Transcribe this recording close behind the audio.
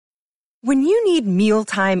When you need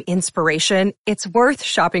mealtime inspiration, it's worth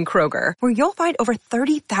shopping Kroger, where you'll find over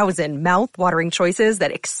 30,000 mouth-watering choices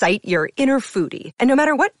that excite your inner foodie. And no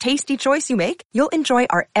matter what tasty choice you make, you'll enjoy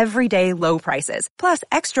our everyday low prices, plus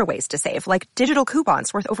extra ways to save, like digital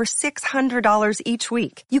coupons worth over $600 each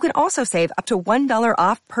week. You can also save up to $1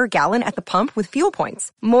 off per gallon at the pump with fuel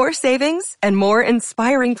points. More savings and more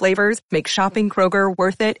inspiring flavors make shopping Kroger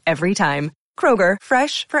worth it every time. Kroger,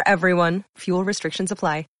 fresh for everyone. Fuel restrictions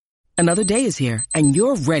apply. Another day is here, and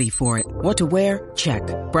you're ready for it. What to wear? Check.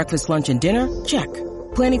 Breakfast, lunch, and dinner? Check.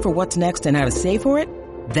 Planning for what's next and how to save for it?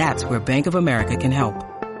 That's where Bank of America can help.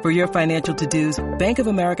 For your financial to-dos, Bank of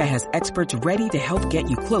America has experts ready to help get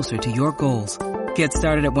you closer to your goals. Get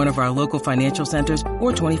started at one of our local financial centers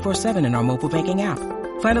or 24/7 in our mobile banking app.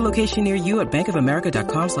 Find a location near you at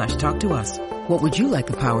bankofamerica.com/talktous. What would you like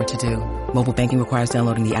the power to do? Mobile banking requires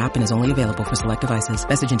downloading the app and is only available for select devices.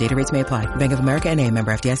 Message and data rates may apply. Bank of America N.A.,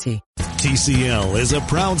 member FDIC. TCL is a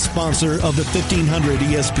proud sponsor of the 1500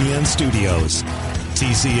 ESPN studios.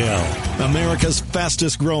 TCL, America's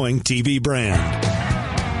fastest growing TV brand.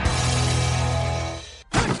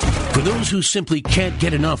 For those who simply can't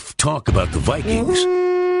get enough talk about the Vikings,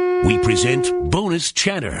 we present Bonus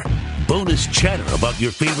Chatter. Bonus chatter about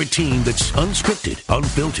your favorite team that's unscripted,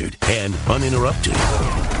 unfiltered, and uninterrupted.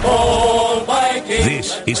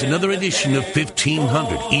 This is another edition of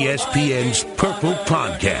 1500 ESPN's Purple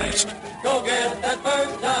Podcast. Go get that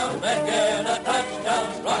first down and get a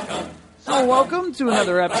touchdown, rock 'em. So welcome to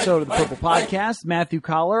another episode of the Purple Podcast. Matthew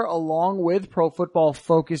Collar along with Pro Football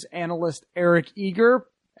Focus analyst Eric Eager.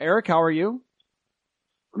 Eric, how are you?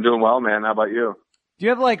 I'm doing well, man. How about you? Do you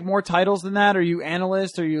have like more titles than that? Are you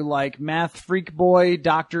analyst? Are you like math freak boy,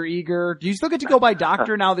 Dr. Eager? Do you still get to go by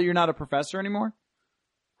doctor now that you're not a professor anymore?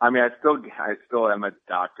 I mean, I still am a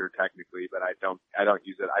doctor technically, but I don't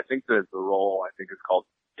use it. I think the role is called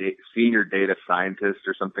senior data scientist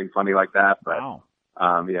or something funny like that. But wow.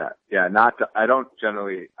 I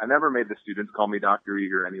never made the students call me Dr.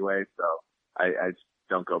 Eager anyway, so I just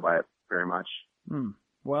don't go by it very much.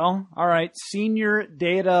 Well, all right. Senior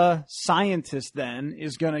data scientist then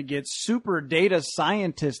is going to get super data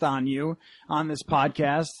scientist on you on this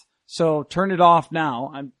podcast. So turn it off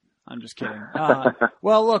now. I'm just kidding.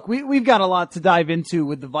 Well, look, we've got a lot to dive into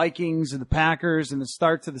with the Vikings and the Packers and the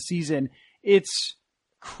starts of the season. It's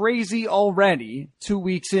crazy already 2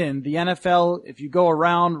 weeks in. The NFL, if you go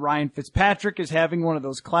around, Ryan Fitzpatrick is having one of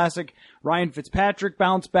those classic Ryan Fitzpatrick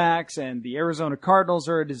bounce backs, and the Arizona Cardinals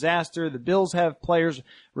are a disaster. The Bills have players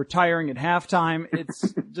retiring at halftime.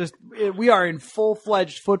 It's just, we are in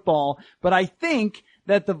full-fledged football, but I think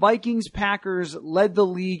that the Vikings-Packers led the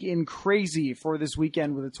league in crazy for this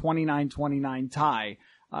weekend with a 29-29 tie.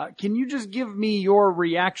 Can you just give me your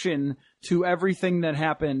reaction to everything that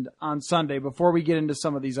happened on Sunday before we get into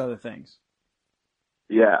some of these other things?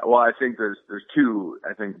 Yeah, well, I think there's two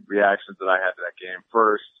reactions that I had to that game.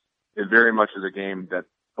 First, it very much is a game that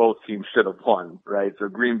both teams should have won, right? So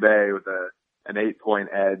Green Bay with an 8-point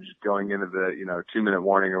edge going into the 2-minute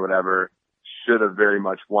warning or whatever should have very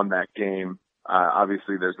much won that game.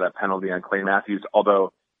 Obviously, there's that penalty on Clay Matthews,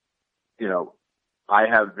 although I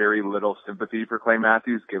have very little sympathy for Clay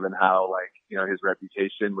Matthews given how, his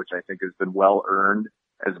reputation, which I think has been well earned,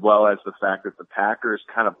 as well as the fact that the Packers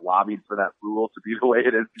kind of lobbied for that rule to be the way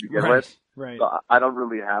it is to begin with. Right. So I don't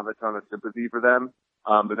really have a ton of sympathy for them.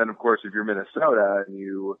 But then, of course, if you're Minnesota and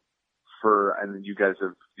you guys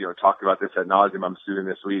have, talked about this ad nauseum, I'm assuming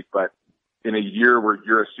this week, but in a year where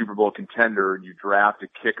you're a Super Bowl contender and you draft a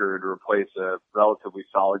kicker to replace a relatively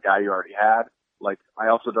solid guy you already had, I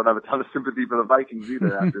also don't have a ton of sympathy for the Vikings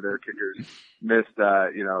either after their kickers missed,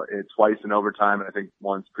 it twice in overtime and I think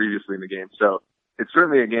once previously in the game. So it's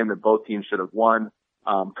certainly a game that both teams should have won.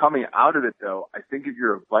 Coming out of it though, I think if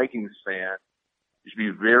you're a Vikings fan, you should be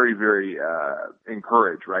very, very,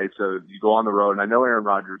 encouraged, right? So you go on the road, and I know Aaron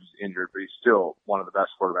Rodgers is injured, but he's still one of the best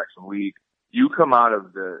quarterbacks in the league. You come out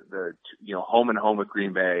of the home and home with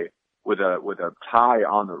Green Bay with a tie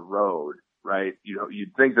on the road, right?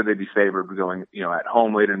 You'd think that they'd be favored going, at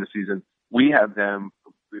home later in the season. We have them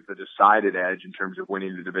with a decided edge in terms of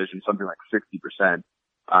winning the division, something like 60%,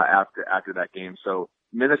 after that game. So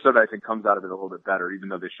Minnesota, I think, comes out of it a little bit better, even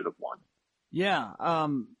though they should have won. Yeah.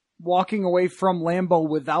 Walking away from Lambeau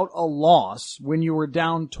without a loss when you were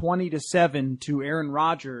down 20-7 to Aaron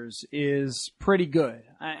Rodgers is pretty good.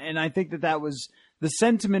 And I think that was the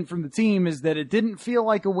sentiment from the team, is that it didn't feel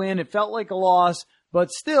like a win. It felt like a loss,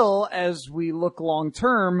 but still, as we look long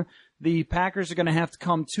term, the Packers are going to have to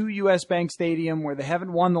come to U.S. Bank Stadium, where they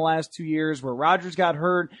haven't won the last 2 years, where Rodgers got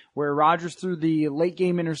hurt, where Rodgers threw the late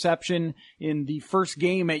game interception in the first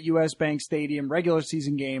game at U.S. Bank Stadium, regular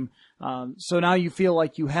season game. So now you feel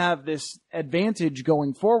like you have this advantage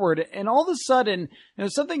going forward. And all of a sudden,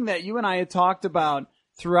 something that you and I had talked about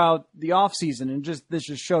throughout the offseason, and this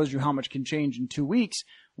just shows you how much can change in 2 weeks,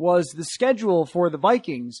 was the schedule for the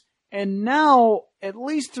Vikings. And now, at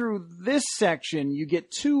least through this section, you get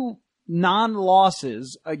 2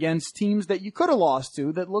 non-losses against teams that you could have lost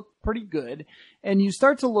to that look pretty good. And you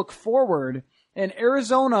start to look forward, and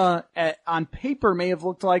Arizona on paper may have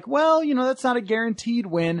looked like, well, that's not a guaranteed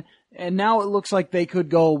win. And now it looks like they could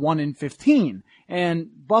go 1-15. And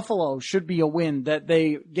Buffalo should be a win that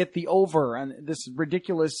they get the over on this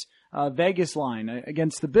ridiculous Vegas line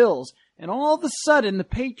against the Bills. And all of a sudden, the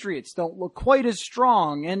Patriots don't look quite as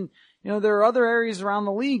strong. And, there are other areas around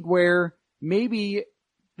the league where maybe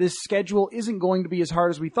this schedule isn't going to be as hard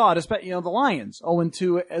as we thought. Especially, the Lions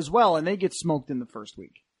 0-2 as well, and they get smoked in the first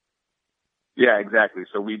week. Yeah, exactly.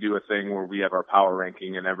 So we do a thing where we have our power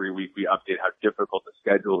ranking, and every week we update how difficult the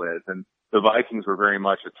schedule is. And the Vikings were very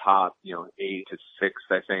much a top, 8 to 6,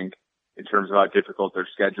 I think, in terms of how difficult their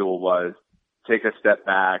schedule was. Take a step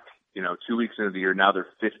back, 2 weeks into the year, now they're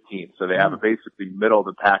 15th. So they have a basically middle of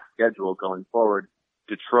the pack schedule going forward.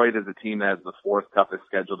 Detroit is a team that has the 4th toughest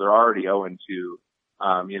schedule. They're already 0-2.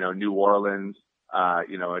 New Orleans, a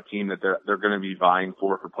team that they're going to be vying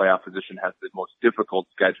for playoff position, has the most difficult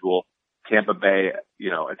schedule. Tampa Bay,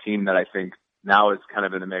 a team that I think now is kind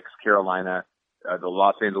of in the mix. Carolina, the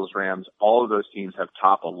Los Angeles Rams, all of those teams have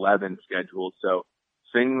top 11 schedules. So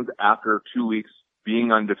things after 2 weeks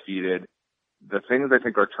being undefeated, the things I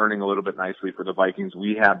think are turning a little bit nicely for the Vikings.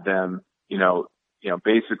 We have them,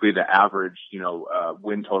 basically the average,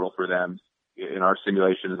 win total for them in our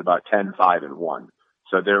simulation is about 10-5-1.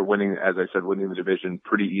 So they're winning, as I said, winning the division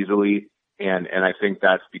pretty easily. And I think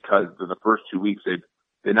that's because the first 2 weeks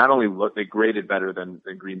they not only they graded better than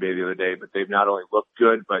Green Bay the other day, but they've not only looked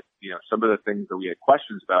good, but, some of the things that we had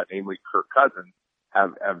questions about, namely Kirk Cousins,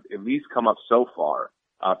 have at least come up so far,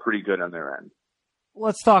 pretty good on their end.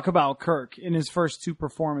 Let's talk about Kirk in his first 2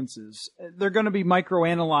 performances. They're going to be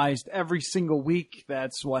microanalyzed every single week.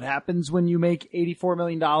 That's what happens when you make $84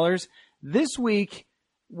 million. This week,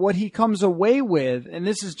 what he comes away with, and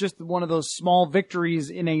this is just one of those small victories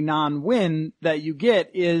in a non-win that you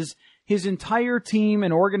get, is his entire team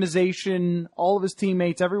and organization, all of his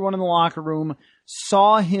teammates, everyone in the locker room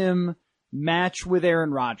saw him match with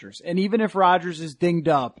Aaron Rodgers. And even if Rodgers is dinged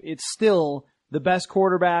up, it's still the best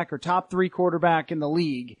quarterback or top 3 quarterback in the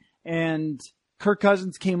league. And Kirk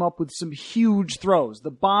Cousins came up with some huge throws. The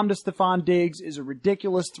bomb to Stephon Diggs is a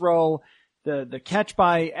ridiculous throw. The catch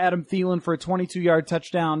by Adam Thielen for a 22-yard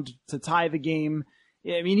touchdown to tie the game.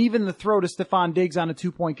 I mean, even the throw to Stephon Diggs on a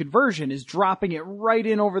 2-point conversion is dropping it right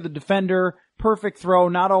in over the defender. Perfect throw,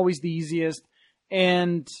 not always the easiest.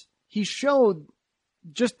 And he showed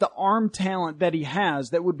just the arm talent that he has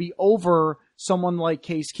that would be over someone like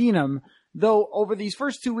Case Keenum. Though over these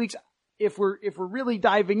first 2 weeks, if we're really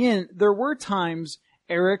diving in, there were times,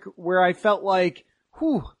 Eric, where I felt like,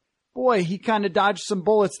 boy, he kind of dodged some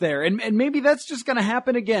bullets there. And maybe that's just going to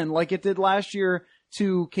happen again, like it did last year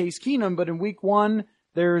to Case Keenum. But in week 1,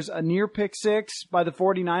 there's a near pick 6 by the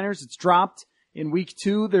 49ers. It's dropped. In week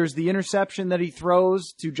 2, there's the interception that he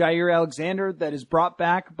throws to Jair Alexander that is brought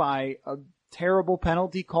back by a terrible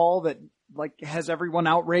penalty call that has everyone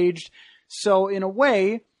outraged. So in a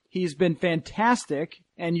way, he's been fantastic,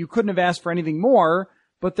 and you couldn't have asked for anything more,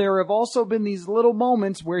 but there have also been these little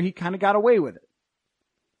moments where he kind of got away with it.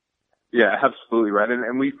 Yeah, absolutely right.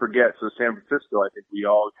 And we forget, so San Francisco, I think we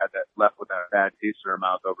all had that left with that bad taste in our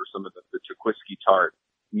mouth over some of the Jaquiski Tartt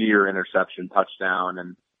near interception touchdown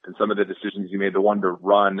and some of the decisions he made, the one to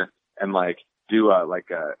run and do a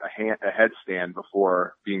headstand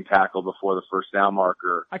before being tackled before the first down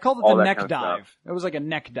marker. I called it the neck dive. It was like a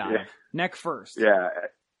neck dive. Yeah. Neck first. Yeah.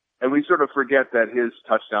 And we sort of forget that his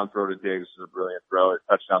touchdown throw to Diggs was a brilliant throw. His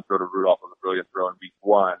touchdown throw to Rudolph was a brilliant throw in week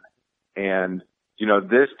 1. And,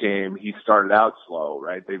 this game, he started out slow,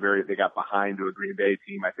 right? They got behind to a Green Bay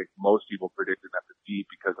team. I think most people predicted them to beat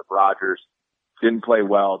because of Rodgers. Didn't play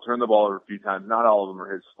well, turned the ball over a few times. Not all of them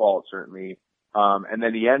are his fault, certainly. And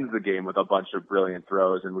then he ends the game with a bunch of brilliant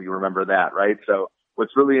throws, and we remember that, right? So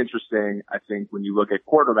what's really interesting, I think, when you look at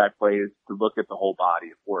quarterback plays, to look at the whole body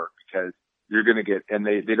of work, because you're going to get, and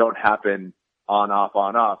they don't happen on, off.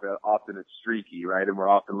 Often it's streaky, right? And we're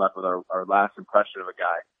often left with our last impression of a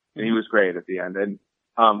guy. And he was great at the end. And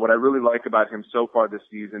what I really like about him so far this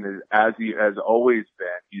season is, as he has always been,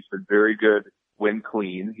 he's been very good when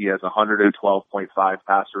clean. He has 112.5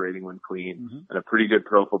 passer rating when clean, and a pretty good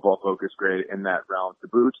Pro Football Focus grade in that realm to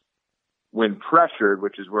boot. When pressured,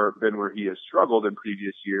 which is where he has struggled in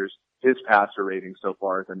previous years, his passer rating so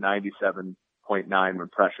far is a 97.9 when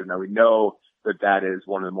pressured. Now we know that is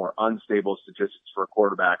one of the more unstable statistics for a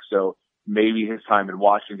quarterback. So maybe his time in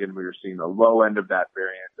Washington, we were seeing the low end of that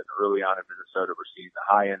variance, and early on in Minnesota, we're seeing the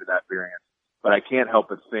high end of that variance. But I can't help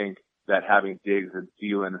but think that having Diggs and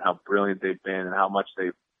Thielen and how brilliant they've been and how much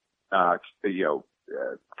they've,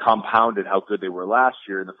 compounded how good they were last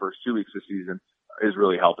year in the first 2 weeks of the season is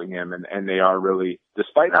really helping him. And they are really,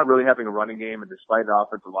 despite not really having a running game and despite the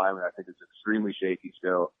offensive line, I think it's extremely shaky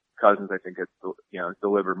still. Cousins, I think, it's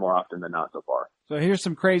delivered more often than not so far. So here's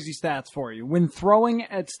some crazy stats for you. When throwing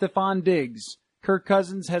at Stephon Diggs, Kirk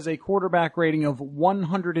Cousins has a quarterback rating of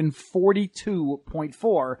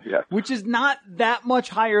 142.4, which is not that much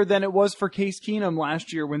higher than it was for Case Keenum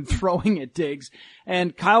last year when throwing at Diggs.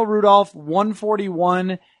 And Kyle Rudolph,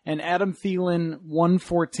 141, and Adam Thielen,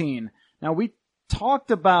 114. Now, we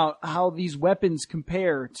talked about how these weapons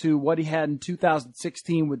compare to what he had in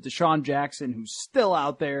 2016 with Deshaun Jackson, who's still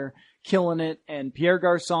out there killing it, and Pierre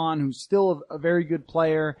Garçon, who's still a very good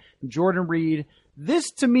player, and Jordan Reed.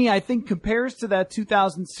 This, to me, I think compares to that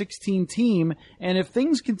 2016 team, and if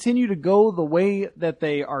things continue to go the way that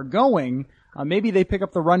they are going, maybe they pick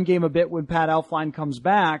up the run game a bit when Pat Elflein comes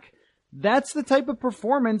back. That's the type of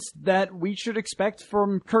performance that we should expect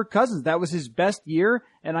from Kirk Cousins. That was his best year,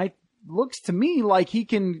 and looks to me like he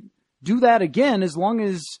can do that again as long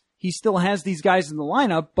as he still has these guys in the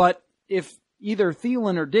lineup. But if either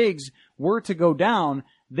Thielen or Diggs were to go down,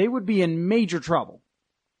 they would be in major trouble.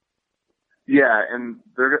 Yeah, and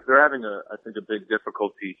they're having I think a big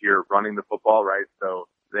difficulty here running the football, right? So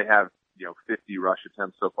they have, 50 rush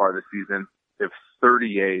attempts so far this season. They have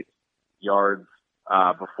 38 yards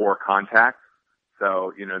before contact.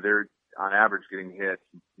 So, they're on average getting hit,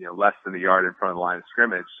 less than a yard in front of the line of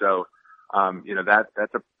scrimmage. So, that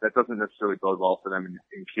doesn't necessarily bode well for them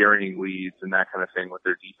in carrying leads and that kind of thing with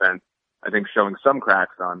their defense. I think showing some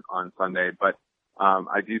cracks on Sunday, but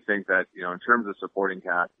I do think that, in terms of supporting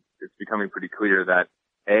cast, it's becoming pretty clear that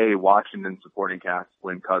Washington's supporting cast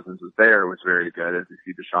when Cousins was there was very good, as we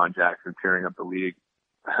see Deshaun Jackson tearing up the league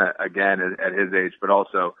again at his age, but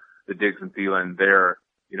also the Diggs and Thielen there.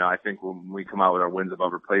 I think when we come out with our wins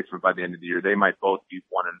above replacement by the end of the year, they might both be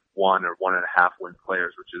 1-1 or 1.5 win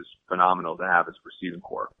players, which is phenomenal to have as receiving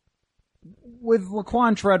core. With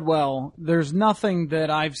Laquan Treadwell, there's nothing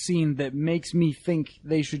that I've seen that makes me think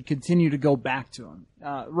they should continue to go back to him.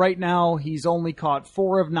 Right now, he's only caught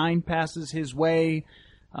 4 of 9 passes his way.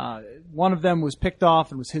 One of them was picked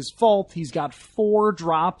off and was his fault. He's got 4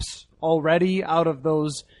 drops already out of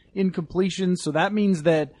those incompletions. So that means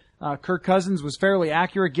that Kirk Cousins was fairly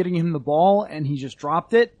accurate getting him the ball, and he just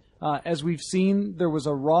dropped it. As we've seen, there was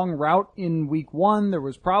a wrong route in week 1. There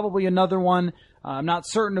was probably another one. I'm not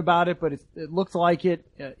certain about it, but it looked like it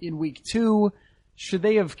in week 2. Should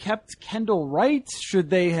they have kept Kendall Wright? Should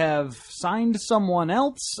they have signed someone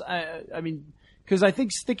else? Because I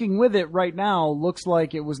think sticking with it right now looks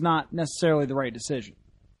like it was not necessarily the right decision.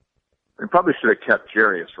 They probably should have kept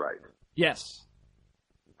Jarius Wright. Yes.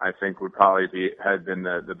 I think would probably had been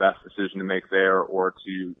the best decision to make there, or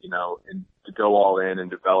to to go all in and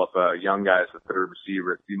develop a young guy as a third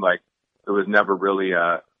receiver. It seemed like there was never really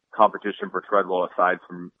a competition for Treadwell aside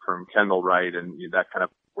from Kendall Wright, and that kind of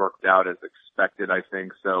worked out as expected, I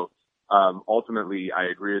think. So ultimately, I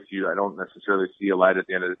agree with you. I don't necessarily see a light at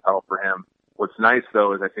the end of the tunnel for him. What's nice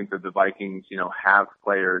though is I think that the Vikings, have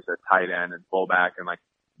players at tight end and fullback, and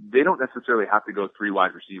they don't necessarily have to go 3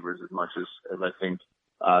 wide receivers as much as I think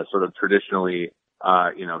sort of traditionally,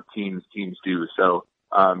 teams do. So,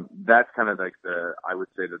 that's kind of like I would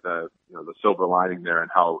say that the silver lining there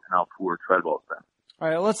and how poor Treadwell's been. All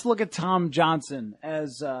right, let's look at Tom Johnson.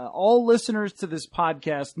 As all listeners to this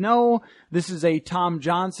podcast know, this is a Tom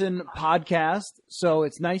Johnson podcast, so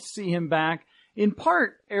it's nice to see him back. In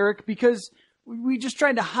part, Eric, because we just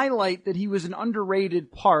tried to highlight that he was an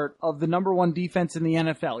underrated part of the number 1 defense in the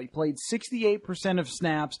NFL. He played 68% of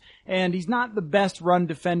snaps, and he's not the best run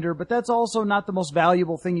defender, but that's also not the most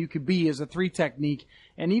valuable thing you could be as a 3 technique.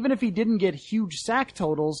 And even if he didn't get huge sack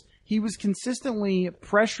totals, he was consistently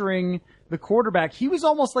pressuring the quarterback. He was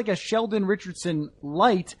almost like a Sheldon Richardson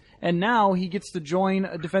light, and now he gets to join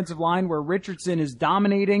a defensive line where Richardson is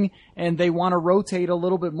dominating and they want to rotate a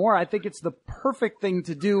little bit more. I think it's the perfect thing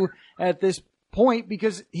to do at this point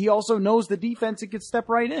because he also knows the defense and can step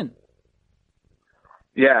right in.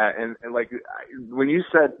 Yeah, and when you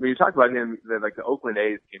talked about him, the Oakland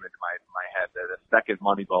A's came into my head. The second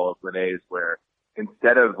Moneyball Oakland A's, where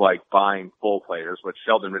instead of like buying full players, which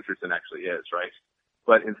Sheldon Richardson actually is, right?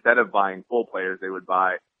 But instead of buying full players, they would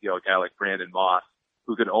buy, a guy like Brandon Moss,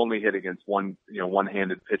 who could only hit against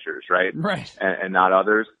one-handed pitchers, right? Right. And not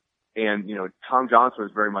others. And, Tom Johnson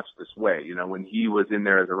was very much this way. When he was in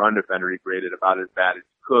there as a run defender, he graded about as bad as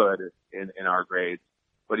he could in our grades.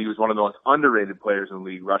 But he was one of the most underrated players in the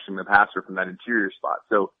league, rushing the passer from that interior spot.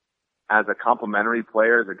 So as a complementary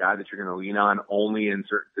player, as a guy that you're going to lean on only in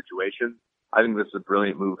certain situations, I think this is a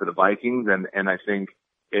brilliant move for the Vikings. And I think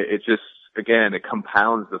it just, again, it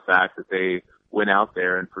compounds the fact that they went out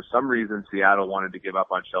there, and for some reason Seattle wanted to give up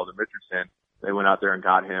on Sheldon Richardson. They went out there and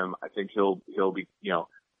got him. I think he'll be,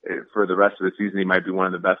 for the rest of the season, he might be one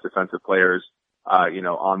of the best defensive players,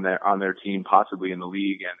 on their team, possibly in the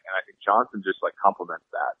league. And I think Johnson just like complements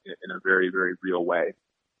that in a very, very real way.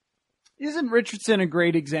 Isn't Richardson a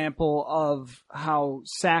great example of how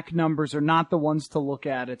sack numbers are not the ones to look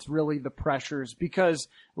at? It's really the pressures, because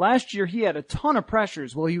last year he had a ton of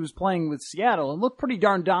pressures while he was playing with Seattle and looked pretty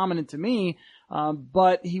darn dominant to me,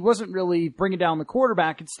 but he wasn't really bringing down the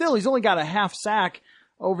quarterback. And still, he's only got a half sack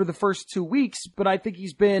over the first 2 weeks, but I think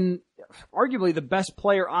he's been arguably the best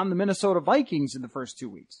player on the Minnesota Vikings in the first 2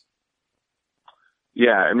 weeks.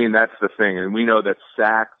 Yeah, I mean, that's the thing. And we know that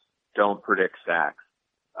sacks don't predict sacks.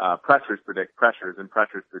 Pressures predict pressures, and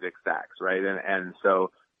pressures predict sacks, right? And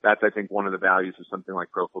so that's, I think, one of the values of something like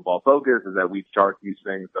Pro Football Focus, is that we chart these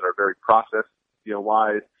things that are very process,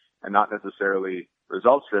 wise, and not necessarily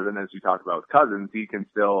results driven. As you talked about with Cousins, he can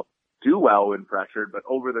still do well when pressured, but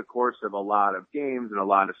over the course of a lot of games and a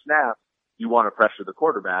lot of snaps, you want to pressure the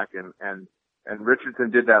quarterback, and Richardson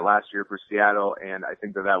did that last year for Seattle, and I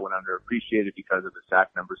think that went underappreciated because of the sack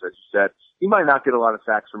numbers, as you said. He might not get a lot of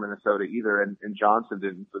sacks for Minnesota either, and Johnson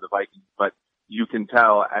didn't for the Vikings, but you can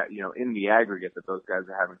tell, in the aggregate, that those guys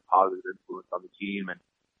are having positive influence on the team,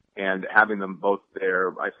 and having them both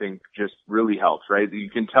there, I think, just really helps, right? You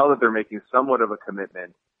can tell that they're making somewhat of a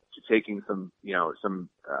commitment to taking some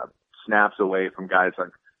snaps away from guys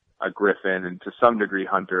like Griffin and to some degree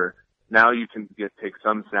Hunter. Now you can take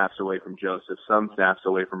some snaps away from Joseph, some snaps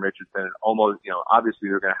away from Richardson, and almost, obviously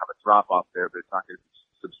they're going to have a drop off there, but it's not going to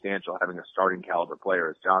be substantial having a starting caliber player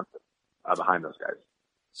as Johnson behind those guys.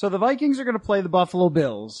 So the Vikings are going to play the Buffalo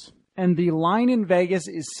Bills, and the line in Vegas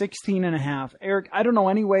is 16.5. Eric, I don't know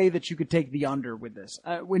any way that you could take the under with this.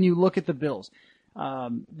 When you look at the Bills,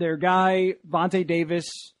 their guy, Vontae Davis,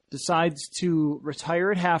 decides to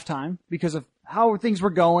retire at halftime because of how things were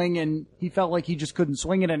going, and he felt like he just couldn't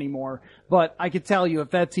swing it anymore. But I could tell you,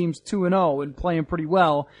 if that team's 2-0 and playing pretty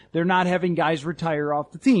well, they're not having guys retire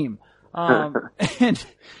off the team. And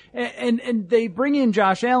they bring in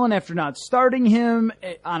Josh Allen after not starting him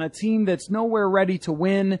on a team that's nowhere ready to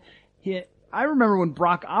win. I remember when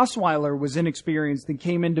Brock Osweiler was inexperienced and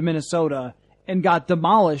came into Minnesota and got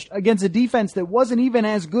demolished against a defense that wasn't even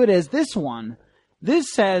as good as this one.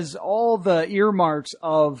 This has all the earmarks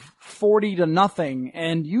of 40-0,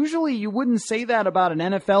 and usually you wouldn't say that about an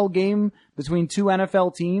NFL game between two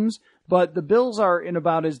NFL teams, but the Bills are in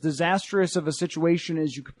about as disastrous of a situation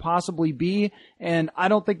as you could possibly be, and I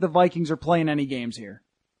don't think the Vikings are playing any games here.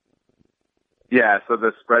 Yeah, so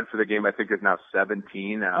the spread for the game, I think, is now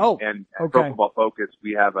 17. And at Pro Football Focus,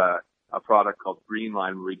 we have a product called Green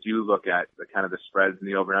Line where we do look at the kind of the spreads and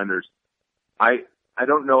the over-unders. I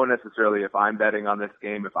don't know necessarily if I'm betting on this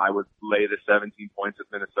game, if I would lay the 17 points with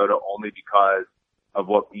Minnesota, only because of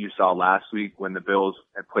what you saw last week when the Bills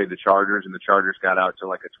had played the Chargers and the Chargers got out to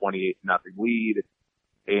like a 28-0 lead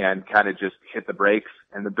and kind of just hit the brakes.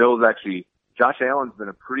 And the Bills actually, Josh Allen's been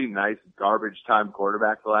a pretty nice garbage time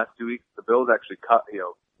quarterback the last 2 weeks. The Bills actually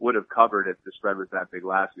would have covered if the spread was that big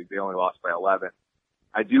last week. They only lost by 11.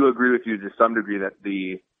 I do agree with you to some degree that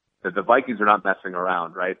the Vikings are not messing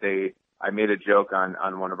around, right? I made a joke on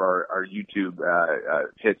one of our YouTube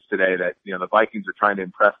hits today that, the Vikings are trying to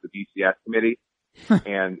impress the BCS committee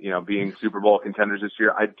and, being Super Bowl contenders this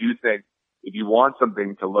year. I do think if you want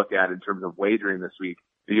something to look at in terms of wagering this week,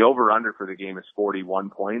 the over-under for the game is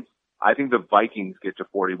 41 points. I think the Vikings get to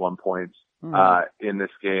 41 points in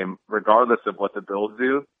this game, regardless of what the Bills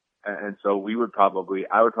do. And so I would probably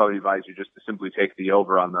advise you just to simply take the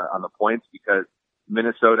over on the points, because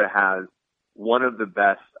Minnesota has one of the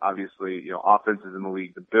best, obviously, offenses in the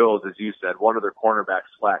league. The Bills, as you said, one of their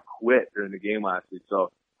cornerbacks flat quit during the game last week.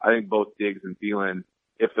 So I think both Diggs and Thielen,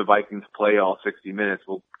 if the Vikings play all 60 minutes,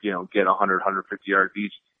 will, get 100, 150 yards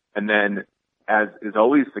each. And then, as is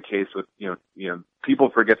always the case with, people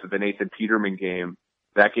forget that the Nathan Peterman game,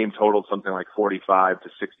 that game totaled something like 45 to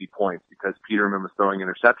 60 points because Peterman was throwing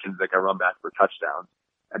interceptions that got run back for touchdowns.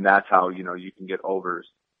 And that's how, you can get overs,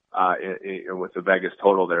 with the Vegas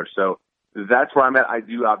total there. So, that's where I'm at. I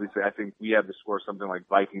think we have the score something like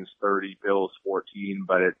Vikings 30, Bills 14,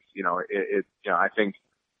 but it's, I think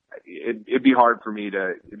it'd be hard for me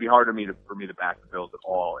to back the Bills at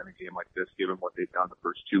all in a game like this, given what they've done the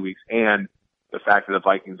first 2 weeks and the fact that the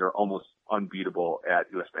Vikings are almost unbeatable at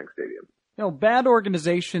US Bank Stadium. Bad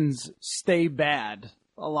organizations stay bad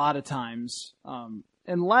a lot of times,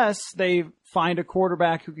 unless they find a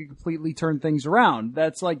quarterback who can completely turn things around.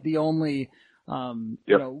 That's like the only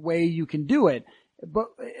way you can do it. But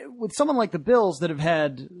with someone like the Bills that have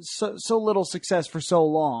had so little success for so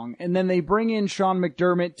long, and then they bring in Sean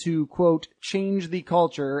McDermott to, quote, change the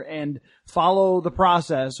culture and follow the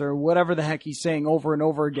process or whatever the heck he's saying over and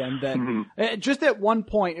over again, that just at one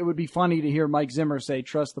point it would be funny to hear Mike Zimmer say,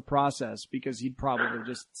 trust the process, because he'd probably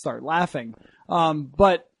just start laughing.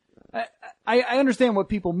 But I understand what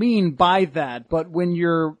people mean by that, but when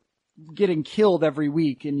you're getting killed every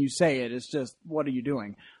week and you say it, it's just, what are you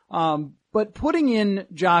doing? But putting in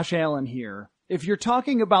Josh Allen here, if you're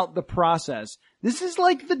talking about the process, this is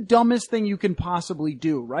like the dumbest thing you can possibly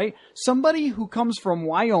do, right? Somebody who comes from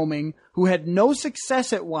Wyoming, who had no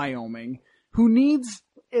success at Wyoming, who needs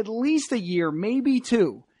at least a year, maybe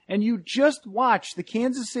two, and you just watch the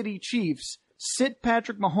Kansas City Chiefs sit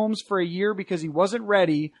Patrick Mahomes for a year because he wasn't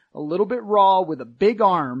ready, a little bit raw with a big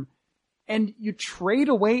arm, and you trade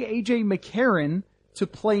away A.J. McCarron to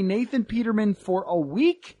play Nathan Peterman for a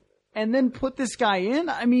week and then put this guy in?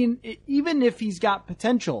 I mean, even if he's got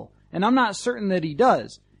potential, and I'm not certain that he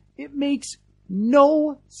does, it makes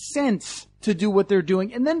no sense to do what they're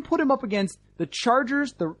doing. And then put him up against the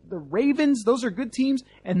Chargers, the Ravens, those are good teams,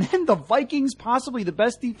 and then the Vikings, possibly the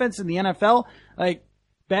best defense in the NFL. Like,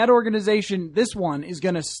 bad organization, this one is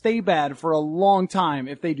going to stay bad for a long time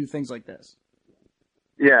if they do things like this.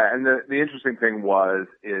 Yeah, and the interesting thing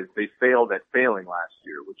is they failed at failing last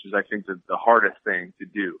year, which is, I think, the hardest thing to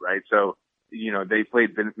do, right? So, they played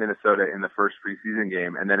Minnesota in the first preseason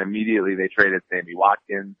game, and then immediately they traded Sammy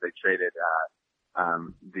Watkins, they traded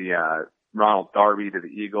Ronald Darby to the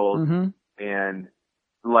Eagles, and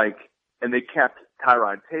they kept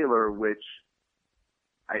Tyrod Taylor, which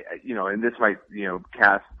and this might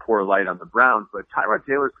cast poor light on the Browns, but Tyrod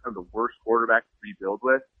Taylor is kind of the worst quarterback to rebuild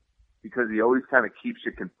with, because he always kind of keeps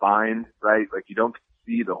you confined, right? Like, you don't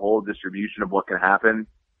see the whole distribution of what can happen,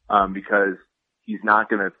 because he's not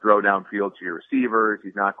going to throw downfield to your receivers.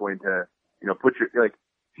 He's not going to,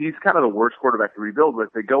 he's kind of the worst quarterback to rebuild with.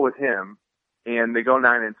 They go with him, and they go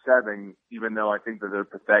 9-7, even though I think that they're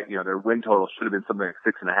pathetic, their win total should have been something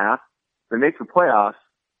like 6.5. They make the playoffs,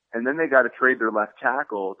 and then they got to trade their left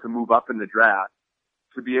tackle to move up in the draft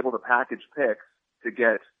to be able to package picks to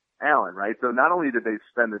get Allen, right? So not only did they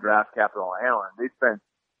spend the draft capital on Allen, they spent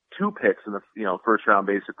 2 picks in the first round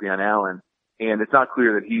basically on Allen, and it's not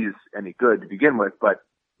clear that he's any good to begin with. But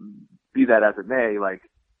be that as it may,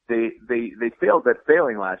 they failed at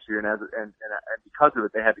failing last year, and because of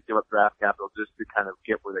it, they had to give up draft capital just to kind of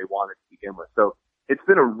get where they wanted to begin with. So it's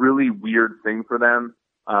been a really weird thing for them,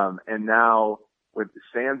 and now with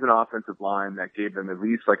sans an offensive line that gave them at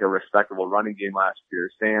least like a respectable running game last year,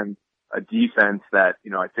 sans a defense that,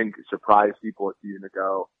 I think surprised people a season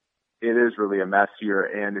ago. It is really a mess here.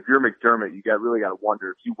 And if you're McDermott, you really got to wonder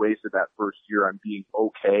if you wasted that first year on being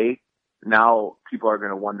okay. Now people are going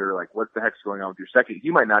to wonder, what the heck's going on with your second?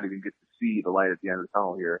 You might not even get to see the light at the end of the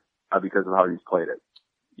tunnel here because of how he's played it.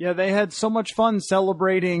 Yeah, they had so much fun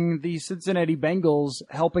celebrating the Cincinnati Bengals,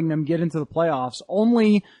 helping them get into the playoffs,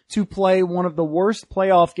 only to play one of the worst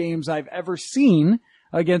playoff games I've ever seen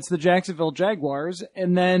against the Jacksonville Jaguars,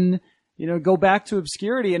 and then go back to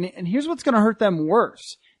obscurity. And here's what's going to hurt them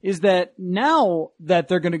worse, is that now that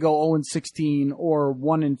they're going to go 0-16 or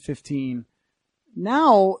 1-15,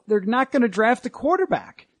 now they're not going to draft a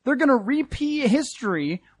quarterback. They're going to repeat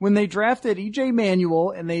history when they drafted E.J. Manuel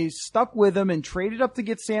and they stuck with him and traded up to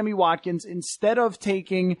get Sammy Watkins instead of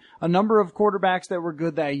taking a number of quarterbacks that were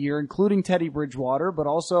good that year, including Teddy Bridgewater, but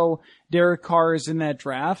also Derek Carr is in that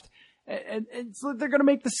draft. And so they're going to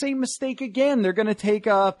make the same mistake again. They're going to take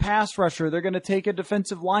a pass rusher. They're going to take a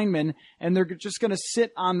defensive lineman, and they're just going to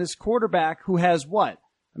sit on this quarterback who has what?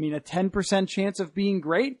 I mean, a 10% chance of being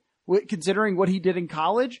great, considering what he did in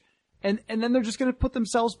college. And then they're just going to put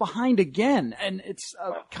themselves behind again. And it's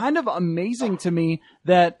kind of amazing to me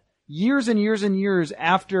that years and years and years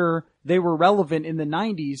after they were relevant in the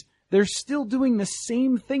 90s, they're still doing the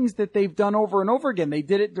same things that they've done over and over again. They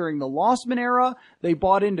did it during the Lossman era. They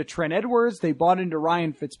bought into Trent Edwards. They bought into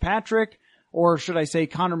Ryan Fitzpatrick, or should I say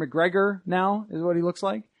Conor McGregor now is what he looks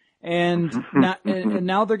like. And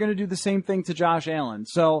now they're going to do the same thing to Josh Allen.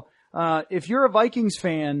 So if you're a Vikings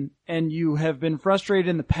fan and you have been frustrated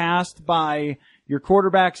in the past by your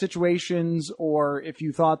quarterback situations or if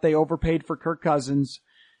you thought they overpaid for Kirk Cousins.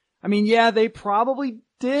 I mean, yeah, they probably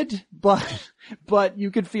did, but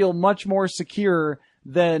you could feel much more secure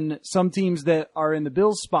than some teams that are in the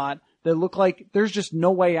Bills spot that look like there's just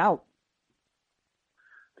no way out.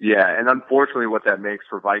 Yeah, and unfortunately what that makes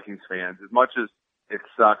for Vikings fans, as much as it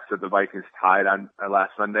sucks that the Vikings tied on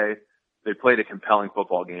last Sunday, they played a compelling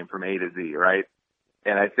football game from A to Z, right?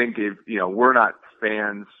 And I think if, we're not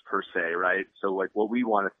fans per se, right? So like what we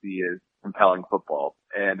want to see is compelling football.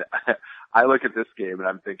 And I look at this game and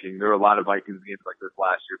I'm thinking there are a lot of Vikings games like this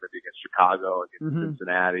last year, maybe against Chicago, against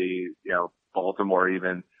Cincinnati, Baltimore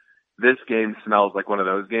even. This game smells like one of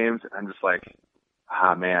those games. I'm just like,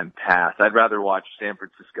 man, pass. I'd rather watch San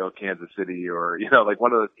Francisco, Kansas City, or, like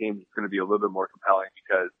one of those games that's going to be a little bit more compelling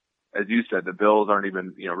because, as you said, the Bills aren't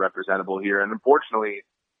even, representable here. And unfortunately,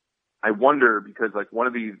 I wonder because like one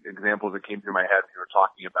of the examples that came through my head when you were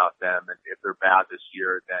talking about them and if they're bad this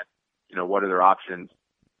year, then, what are their options?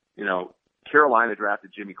 Carolina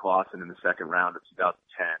drafted Jimmy Clausen in the second round of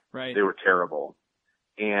 2010. Right. They were terrible.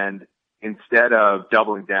 And instead of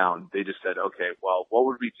doubling down, they just said, okay, well, what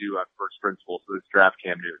would we do on first principles? So let's draft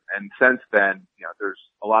Cam Newton. And since then, there's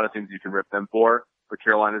a lot of things you can rip them for, but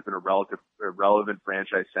Carolina's been a relevant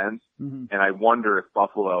franchise since. And I wonder if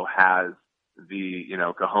Buffalo has the,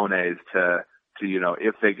 cojones to,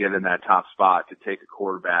 if they get in that top spot to take a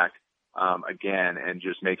quarterback, again and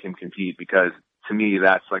just make him compete because to me,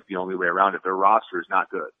 that's like the only way around it. Their roster is not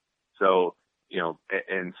good. So,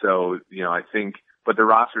 I think, but the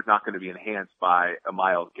roster is not going to be enhanced by a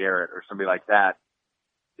Myles Garrett or somebody like that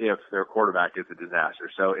if their quarterback is a disaster.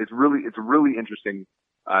 So it's a really interesting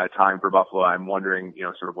time for Buffalo. I'm wondering,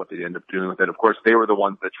 sort of what they end up doing with it. Of course, they were the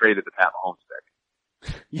ones that traded the Pat Mahomes pick.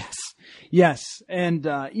 Yes. And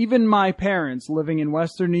even my parents living in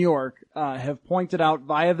Western New York have pointed out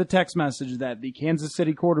via the text message that the Kansas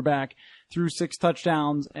City quarterback threw 6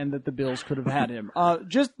 touchdowns and that the Bills could have had him.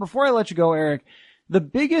 Just before I let you go, Eric, the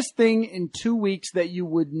biggest thing in 2 weeks that you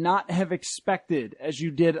would not have expected as you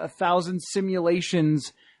did 1,000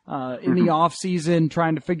 simulations in the off season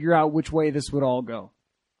trying to figure out which way this would all go.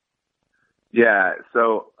 Yeah,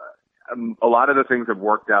 so a lot of the things have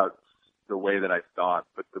worked out the way that I thought,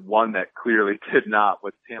 but the one that clearly did not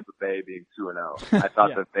was Tampa Bay being 2-0. I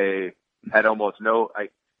thought that they had almost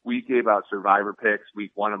we gave out survivor picks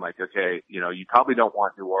week 1. I'm like, okay, you probably don't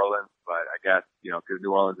want New Orleans, but I guess, because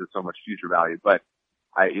New Orleans has so much future value. But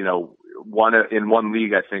in one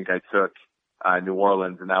league, I think I took New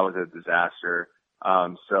Orleans, and that was a disaster.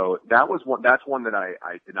 So that's one that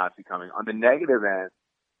I did not see coming. On the negative end,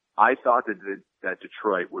 I thought that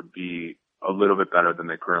Detroit would be a little bit better than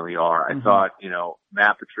they currently are. I thought,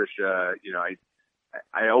 Matt Patricia,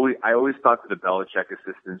 I always thought that the Belichick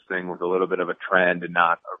assistance thing was a little bit of a trend and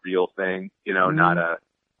not a real thing, not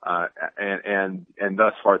and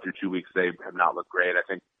thus far through 2 weeks, they have not looked great. I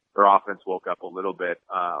think their offense woke up a little bit,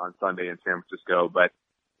 on Sunday in San Francisco, but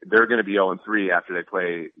they're going to be 0-3 after they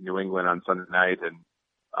play New England on Sunday night. And,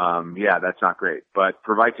 that's not great, but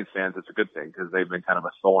for Vikings fans, it's a good thing because they've been kind of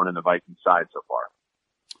a thorn in the Vikings side so far.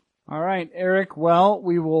 All right, Eric. Well,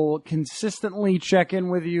 we will consistently check in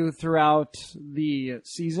with you throughout the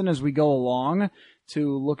season as we go along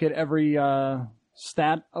to look at every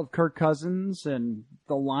stat of Kirk Cousins and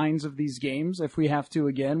the lines of these games. If we have to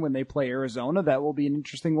again when they play Arizona, that will be an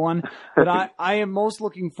interesting one. But I am most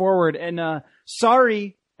looking forward. And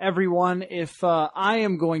sorry, everyone, if I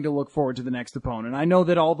am going to look forward to the next opponent. I know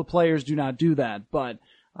that all the players do not do that, but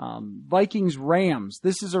Vikings Rams.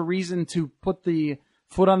 This is a reason to put the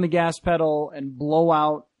foot on the gas pedal and blow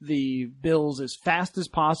out the Bills as fast as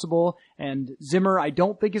possible. And Zimmer, I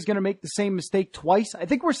don't think is going to make the same mistake twice. I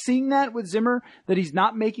think we're seeing that with Zimmer, that he's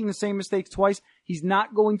not making the same mistakes twice. He's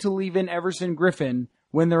not going to leave in Everson Griffin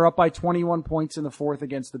when they're up by 21 points in the fourth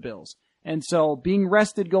against the Bills. And so being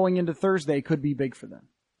rested going into Thursday could be big for them.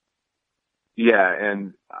 Yeah,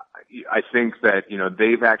 and I think that,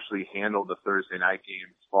 they've actually handled the Thursday night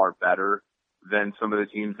games far better than some of the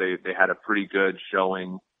teams. They had a pretty good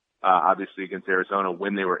showing, obviously against Arizona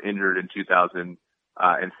when they were injured in 2015,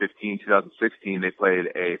 2016. They played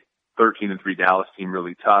a 13-3 Dallas team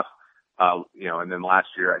really tough. And then last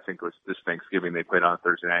year, I think it was this Thanksgiving, they played on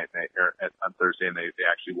Thursday night, on Thursday, and they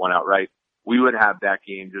actually won outright. We would have that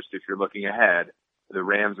game just if you're looking ahead. The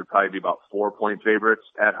Rams would probably be about 4-point favorites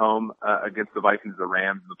at home against the Vikings. The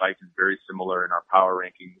Rams and the Vikings very similar in our power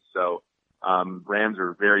rankings. So Rams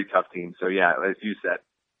are a very tough team. So yeah, as you said,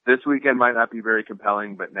 this weekend might not be very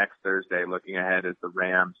compelling, but next Thursday, looking ahead, is the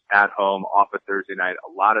Rams at home off a Thursday night.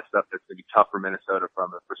 A lot of stuff that's going to be tough for Minnesota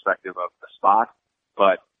from the perspective of the spot,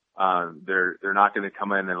 but They're not going to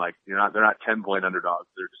come in and they're not 10-point underdogs.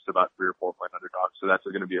 They're just about 3 or 4-point underdogs. So that's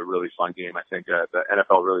going to be a really fun game. I think the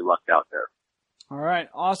NFL really lucked out there. All right.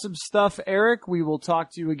 Awesome stuff, Eric. We will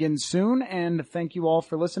talk to you again soon. And thank you all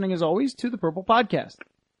for listening, as always, to the Purple Podcast.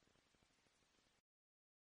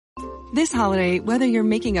 This holiday, whether you're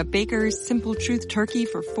making a Baker's Simple Truth turkey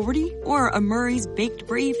for 40 or a Murray's Baked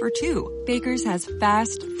Brie for 2, Baker's has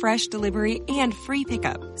fast, fresh delivery and free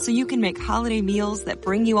pickup, so you can make holiday meals that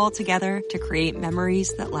bring you all together to create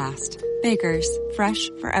memories that last. Baker's, fresh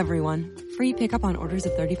for everyone. Free pickup on orders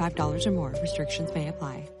of $35 or more. Restrictions may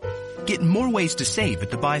apply. Get more ways to save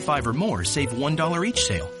at the Buy 5 or More Save $1 each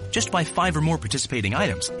sale. Just buy 5 or more participating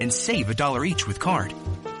items and save $1 each with card.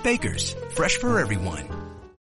 Baker's, fresh for everyone.